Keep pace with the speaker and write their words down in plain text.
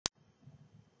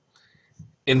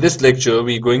In this lecture,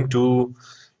 we're going to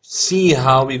see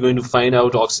how we're going to find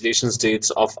out oxidation states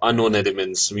of unknown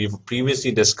elements. We've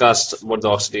previously discussed what the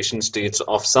oxidation states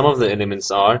of some of the elements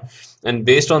are, and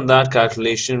based on that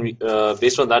calculation,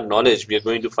 based on that knowledge, we are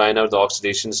going to find out the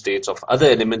oxidation states of other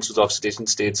elements whose oxidation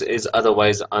states is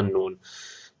otherwise unknown.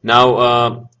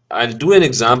 Now, I'll do an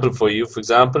example for you. For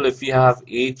example, if we have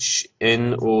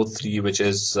HNO3, which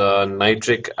is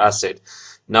nitric acid.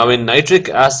 Now, in nitric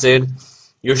acid,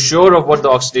 you're sure of what the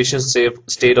oxidation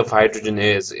state of hydrogen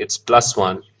is. It's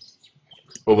 +1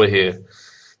 over here.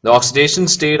 The oxidation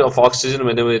state of oxygen,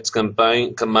 whenever it's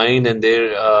combined and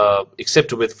they're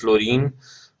except with fluorine,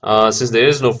 since there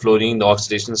is no fluorine, the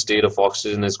oxidation state of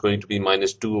oxygen is going to be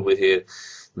 -2 over here.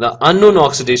 The unknown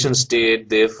oxidation state,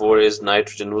 therefore, is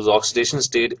nitrogen, whose oxidation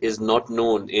state is not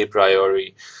known a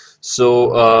priori.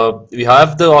 So we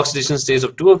have the oxidation states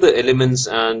of two of the elements,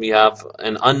 and we have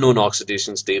an unknown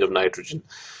oxidation state of nitrogen.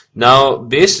 Now,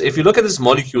 if you look at this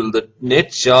molecule, the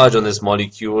net charge on this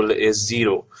molecule is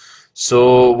 0.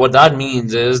 So what that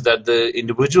means is that the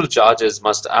individual charges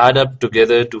must add up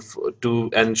together to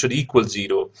and should equal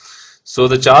 0. So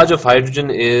the charge of hydrogen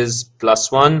is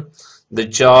 +1. The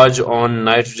charge on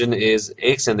nitrogen is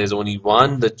X, and there's only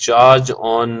 1. The charge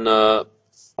on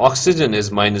oxygen is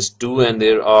 -2, and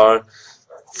there are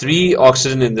 3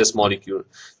 oxygen in this molecule.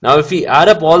 Now, if we add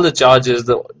up all the charges,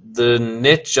 the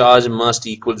net charge must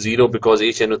equal 0 because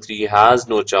HNO3 has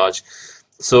no charge.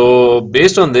 So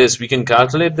based on this, we can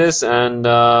calculate this, and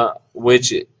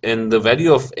the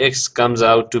value of X comes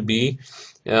out to be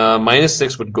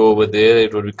 -6 would go over there.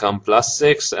 It would become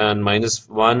 +6, and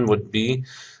 -1 would be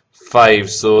 5.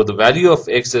 So the value of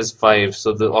X is 5.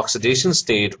 So the oxidation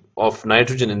state of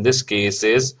nitrogen in this case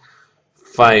is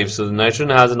 5. So the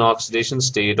nitrogen has an oxidation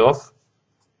state of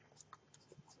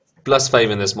 +5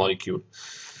 in this molecule.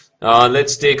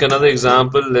 Let's take another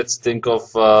example. Let's think of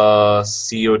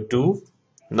CO2.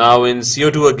 Now in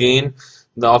CO2 again,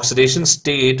 the oxidation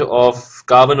state of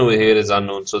carbon over here is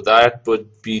unknown. So that would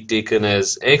be taken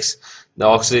as X. The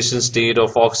oxidation state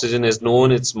of oxygen is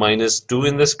known. It's -2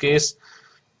 in this case.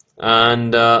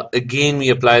 And again, we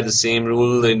apply the same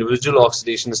rule. The individual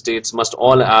oxidation states must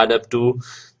all add up to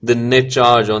the net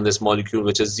charge on this molecule,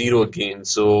 which is 0 again.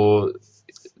 So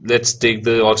let's take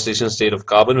the oxidation state of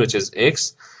carbon, which is X,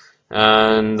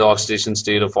 and the oxidation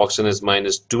state of oxygen is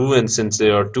 -2, and since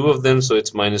there are 2 of them, so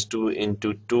it's -2 into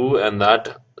 2, and that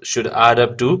should add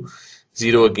up to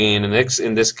 0 again, and X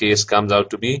in this case comes out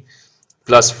to be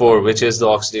 +4, which is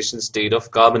the oxidation state of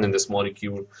carbon in this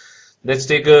molecule. Let's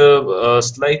take a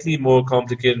slightly more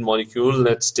complicated molecule.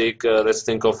 Let's think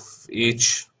of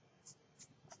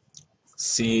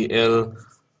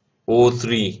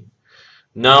HClO3.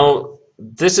 Now,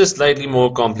 this is slightly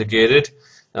more complicated.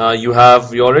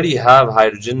 We already have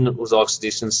hydrogen, whose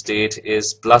oxidation state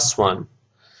is +1.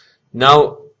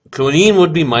 Now, chlorine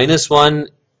would be -1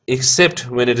 except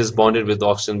when it is bonded with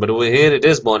oxygen, but over here it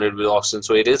is bonded with oxygen,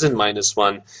 so it isn't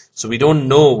 -1. So we don't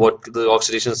know what the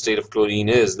oxidation state of chlorine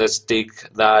is. Let's take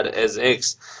that as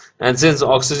X. And since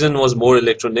oxygen was more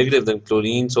electronegative than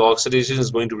chlorine, so oxidation is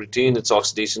going to retain its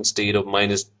oxidation state of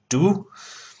 -2.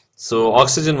 So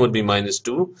oxygen would be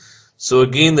 -2. So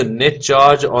again, the net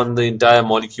charge on the entire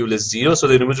molecule is 0, so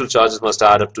the individual charges must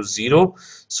add up to 0.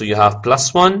 So you have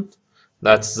 +1.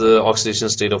 That's the oxidation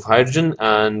state of hydrogen,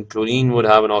 and chlorine would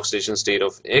have an oxidation state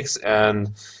of X,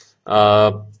 and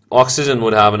oxygen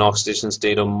would have an oxidation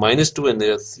state of -2, and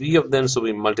there are 3 of them, so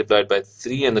we multiply it by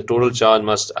 3, and the total charge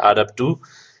must add up to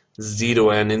 0,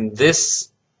 and in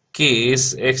this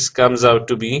case, X comes out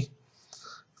to be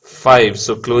 5.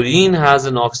 So chlorine has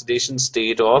an oxidation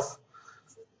state of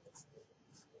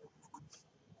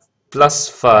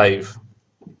 +5.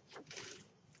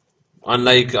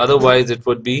 Unlike otherwise, it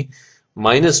would be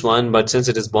 -1, but since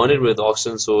it is bonded with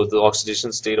oxygen, so the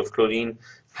oxidation state of chlorine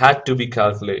had to be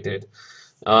calculated.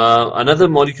 Another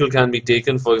molecule can be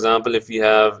taken, for example, if we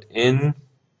have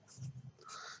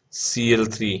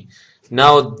NCl3.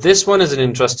 Now, this one is an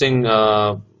interesting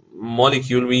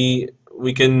molecule.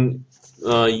 We can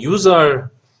use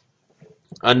our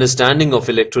understanding of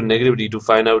electronegativity to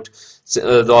find out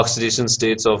the oxidation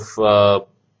states of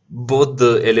both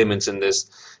the elements in this.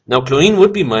 Now, chlorine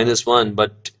would be -1,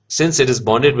 but since it is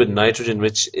bonded with nitrogen,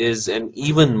 which is an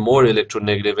even more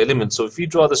electronegative element, so if we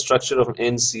draw the structure of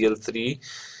NCl3,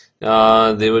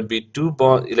 there would be 2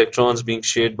 electrons being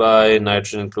shared by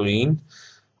nitrogen and chlorine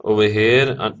over here,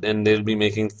 and they'll be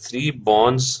making 3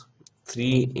 bonds,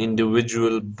 3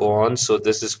 individual bonds. So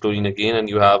this is chlorine again, and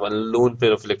you have a lone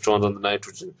pair of electrons on the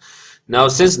nitrogen. Now,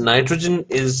 since nitrogen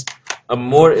is a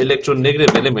more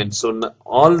electronegative element, so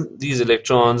all these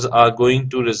electrons are going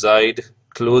to reside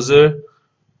closer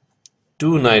to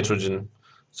nitrogen.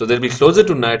 So they'll be closer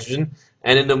to nitrogen,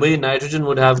 and in a way, nitrogen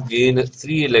would have gained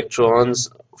 3 electrons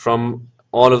from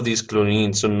all of these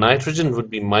chlorines. So nitrogen would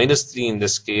be -3 in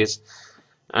this case.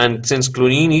 And since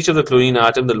chlorine, each of the chlorine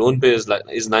atom, the lone pair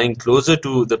is lying closer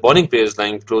to the bonding pair is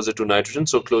lying closer to nitrogen.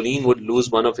 So chlorine would lose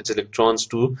one of its electrons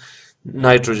to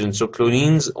nitrogen. So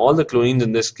all the chlorines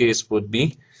in this case would be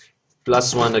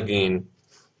 +1 again.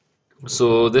 So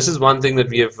this is one thing that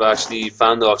we have actually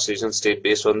found the oxidation state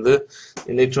based on the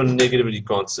electronegativity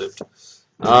concept.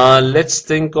 Let's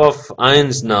think of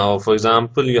ions now. For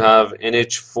example, you have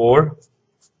NH4,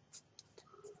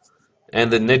 and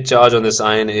the net charge on this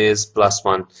ion is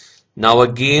 +1. Now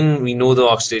again, we know the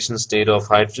oxidation state of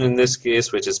hydrogen in this case,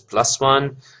 which is +1.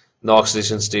 The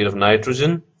oxidation state of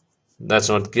nitrogen, that's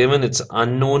not given, it's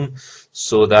unknown,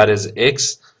 so that is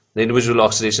X. The individual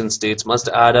oxidation states must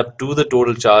add up to the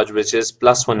total charge, which is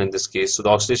 +1 in this case. So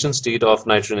the oxidation state of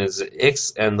nitrogen is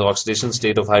X, and the oxidation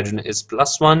state of hydrogen is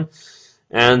 +1.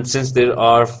 And since there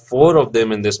are 4 of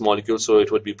them in this molecule, so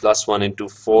it would be +1 into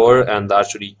 4, and that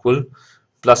should equal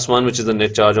 +1, which is the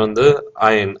net charge on the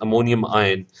ion, ammonium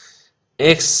ion.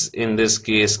 X in this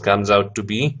case comes out to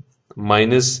be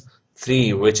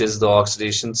 -3, which is the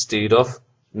oxidation state of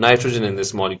nitrogen in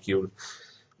this molecule.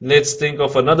 Let's think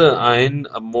of another ion,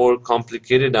 a more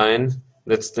complicated ion.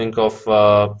 Let's think of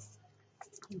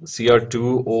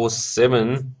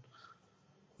Cr2O7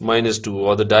 -2,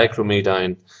 or the dichromate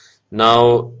ion.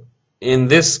 Now, in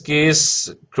this case,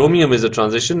 chromium is a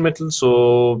transition metal,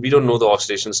 so we don't know the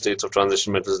oxidation states of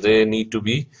transition metals. They need to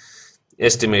be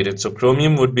estimated. So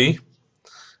chromium would be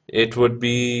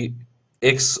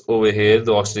X over here.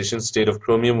 The oxidation state of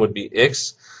chromium would be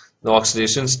X. The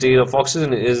oxidation state of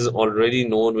oxygen is already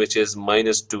known, which is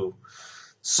 -2.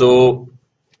 So,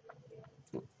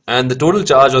 and the total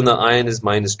charge on the ion is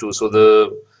 -2.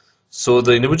 So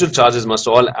the individual charges must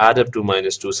all add up to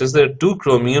 -2. Since there are 2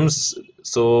 chromiums,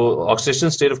 so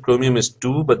oxidation state of chromium is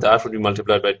 2, but that would be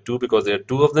multiplied by 2 because there are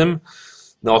 2 of them.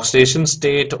 The oxidation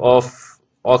state of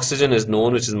oxygen is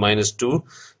known, which is -2,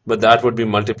 but that would be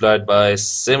multiplied by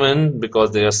 7 because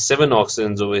there are 7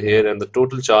 oxygens over here, and the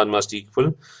total charge must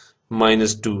equal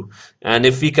 -2. And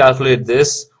if we calculate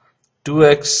this,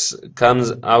 2x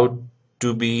comes out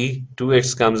to be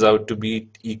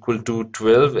equal to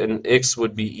 12, and x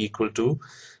would be equal to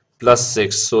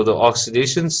 +6. So the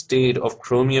oxidation state of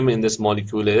chromium in this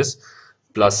molecule is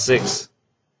 +6.